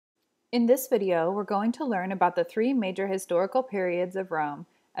In this video, we're going to learn about the three major historical periods of Rome,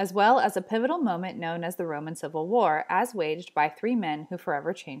 as well as a pivotal moment known as the Roman Civil War, as waged by three men who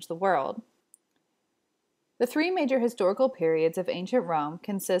forever changed the world. The three major historical periods of ancient Rome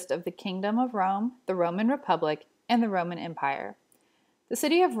consist of the Kingdom of Rome, the Roman Republic, and the Roman Empire. The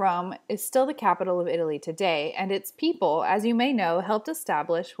city of Rome is still the capital of Italy today, and its people, as you may know, helped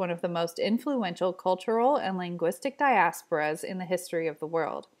establish one of the most influential cultural and linguistic diasporas in the history of the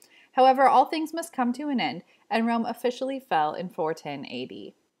world. However, all things must come to an end, and Rome officially fell in 410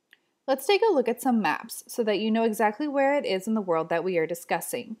 AD. Let's take a look at some maps so that you know exactly where it is in the world that we are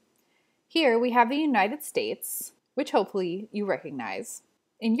discussing. Here we have the United States, which hopefully you recognize.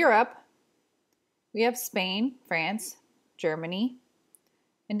 In Europe, we have Spain, France, Germany,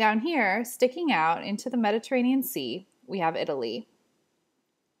 and down here, sticking out into the Mediterranean Sea, we have Italy.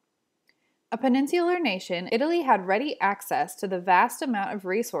 A peninsular nation, Italy had ready access to the vast amount of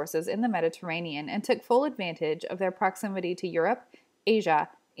resources in the Mediterranean and took full advantage of their proximity to Europe, Asia,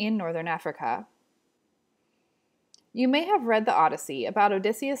 and northern Africa. You may have read the Odyssey about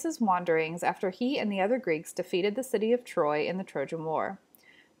Odysseus' wanderings after he and the other Greeks defeated the city of Troy in the Trojan War.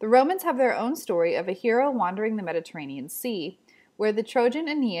 The Romans have their own story of a hero wandering the Mediterranean Sea, where the Trojan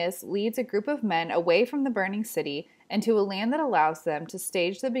Aeneas leads a group of men away from the burning city and to a land that allows them to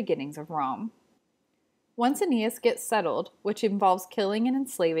stage the beginnings of Rome. Once Aeneas gets settled, which involves killing and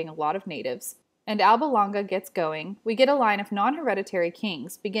enslaving a lot of natives, and Alba Longa gets going, we get a line of non-hereditary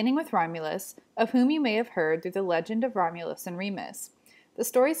kings, beginning with Romulus, of whom you may have heard through the legend of Romulus and Remus. The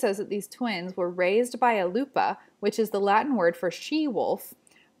story says that these twins were raised by a lupa, which is the Latin word for she-wolf,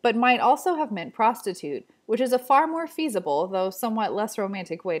 but might also have meant prostitute, which is a far more feasible, though somewhat less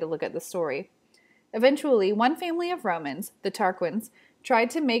romantic way to look at the story. Eventually, one family of Romans, the Tarquins, tried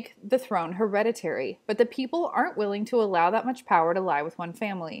to make the throne hereditary, but the people aren't willing to allow that much power to lie with one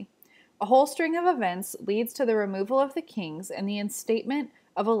family. A whole string of events leads to the removal of the kings and the instatement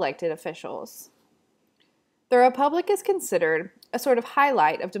of elected officials. The Republic is considered a sort of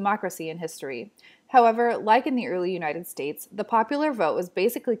highlight of democracy in history. However, like in the early United States, the popular vote was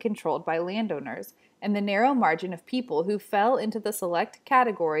basically controlled by landowners and the narrow margin of people who fell into the select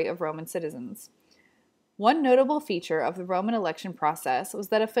category of Roman citizens. One notable feature of the Roman election process was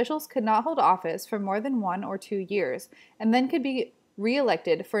that officials could not hold office for more than 1 or 2 years, and then could be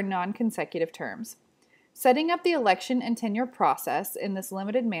re-elected for non-consecutive terms. Setting up the election and tenure process in this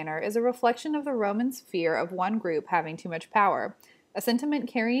limited manner is a reflection of the Romans' fear of one group having too much power, a sentiment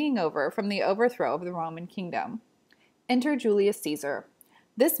carrying over from the overthrow of the Roman kingdom. Enter Julius Caesar.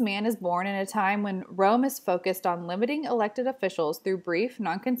 This man is born in a time when Rome is focused on limiting elected officials through brief,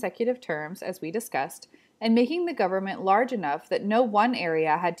 non-consecutive terms, as we discussed, and making the government large enough that no one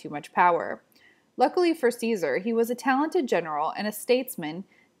area had too much power. Luckily for Caesar, he was a talented general and a statesman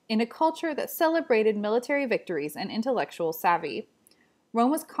in a culture that celebrated military victories and intellectual savvy.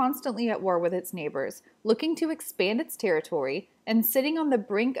 Rome was constantly at war with its neighbors, looking to expand its territory and sitting on the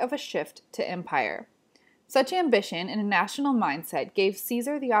brink of a shift to empire. Such ambition and a national mindset gave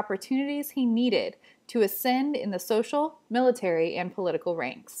Caesar the opportunities he needed to ascend in the social, military, and political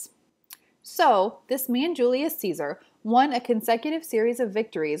ranks. So, this man Julius Caesar won a consecutive series of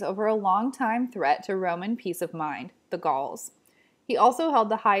victories over a long-time threat to Roman peace of mind, the Gauls. He also held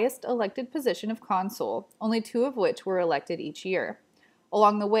the highest elected position of consul, only 2 of which were elected each year.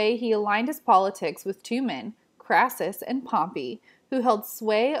 Along the way, he aligned his politics with 2 men, Crassus and Pompey, who held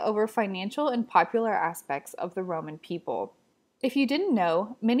sway over financial and popular aspects of the Roman people. If you didn't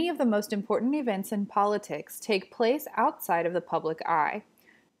know, many of the most important events in politics take place outside of the public eye.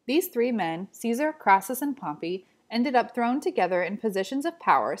 These 3 men, Caesar, Crassus, and Pompey, ended up thrown together in positions of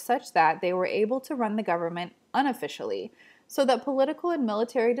power such that they were able to run the government unofficially, so that political and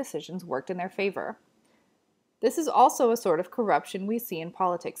military decisions worked in their favor. This is also a sort of corruption we see in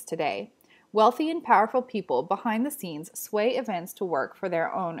politics today. Wealthy and powerful people behind the scenes sway events to work for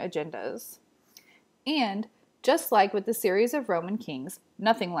their own agendas. And, just like with the series of Roman kings,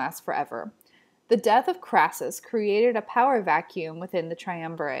 nothing lasts forever. The death of Crassus created a power vacuum within the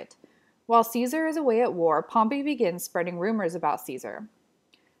triumvirate. While Caesar is away at war, Pompey begins spreading rumors about Caesar.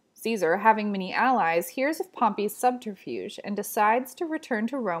 Caesar, having many allies, hears of Pompey's subterfuge and decides to return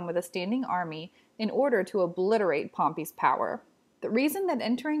to Rome with a standing army in order to obliterate Pompey's power. The reason that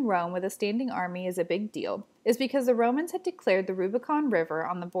entering Rome with a standing army is a big deal is because the Romans had declared the Rubicon River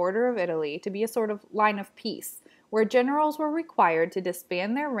on the border of Italy to be a sort of line of peace, where generals were required to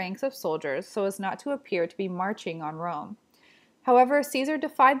disband their ranks of soldiers so as not to appear to be marching on Rome. However, Caesar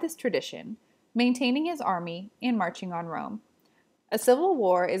defied this tradition, maintaining his army and marching on Rome. A civil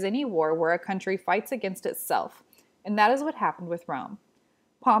war is any war where a country fights against itself, and that is what happened with Rome.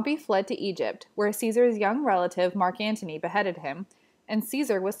 Pompey fled to Egypt, where Caesar's young relative Mark Antony beheaded him, and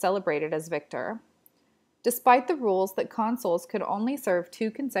Caesar was celebrated as victor. Despite the rules that consuls could only serve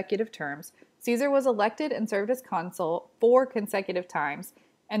 2 consecutive terms, Caesar was elected and served as consul 4 consecutive times,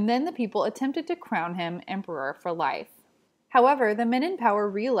 and then the people attempted to crown him emperor for life. However, the men in power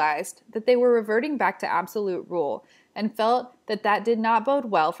realized that they were reverting back to absolute rule and felt that that did not bode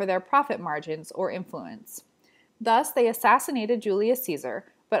well for their profit margins or influence. Thus, they assassinated Julius Caesar,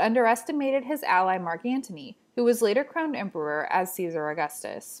 but underestimated his ally Mark Antony, who was later crowned emperor as Caesar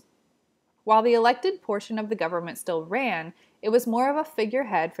Augustus. While the elected portion of the government still ran, it was more of a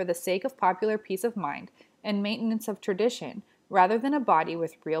figurehead for the sake of popular peace of mind and maintenance of tradition, rather than a body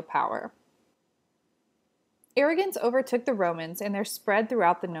with real power. Arrogance overtook the Romans and their spread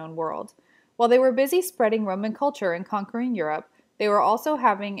throughout the known world. While they were busy spreading Roman culture and conquering Europe, they were also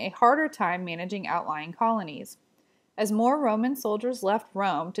having a harder time managing outlying colonies. As more Roman soldiers left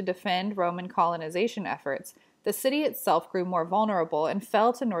Rome to defend Roman colonization efforts, the city itself grew more vulnerable and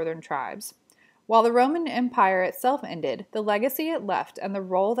fell to northern tribes. While the Roman Empire itself ended, the legacy it left and the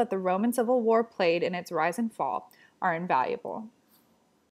role that the Roman Civil War played in its rise and fall are invaluable.